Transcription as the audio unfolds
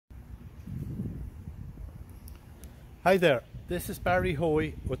Hi there, this is Barry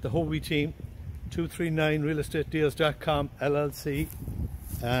Hoey with the Hoey team, 239realestatedeals.com LLC,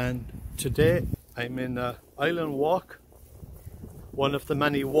 and today I'm in Islandwalk, one of the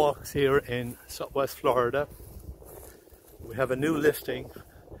many walks here in Southwest Florida. We have a new listing.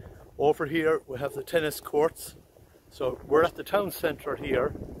 Over here we have the tennis courts, so we're at the town centre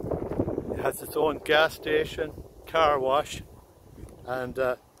here. It has its own gas station, car wash, and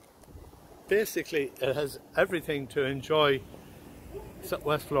basically it has everything to enjoy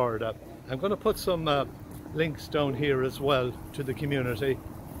Southwest Florida. I'm going to put some links down here as well to the community.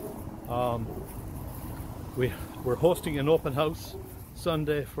 We're hosting an open house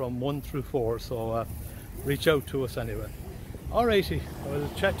Sunday from 1 through 4, so reach out to us anyway. Alrighty, I'll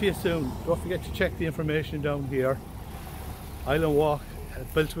chat to you soon. Don't forget to check the information down here. Islandwalk,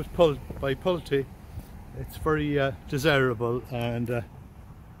 built with by Pulte. It's very desirable, and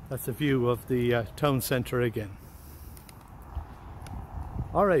that's a view of the town centre again.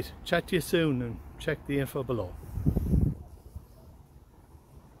 Alright, chat to you soon and check the info below.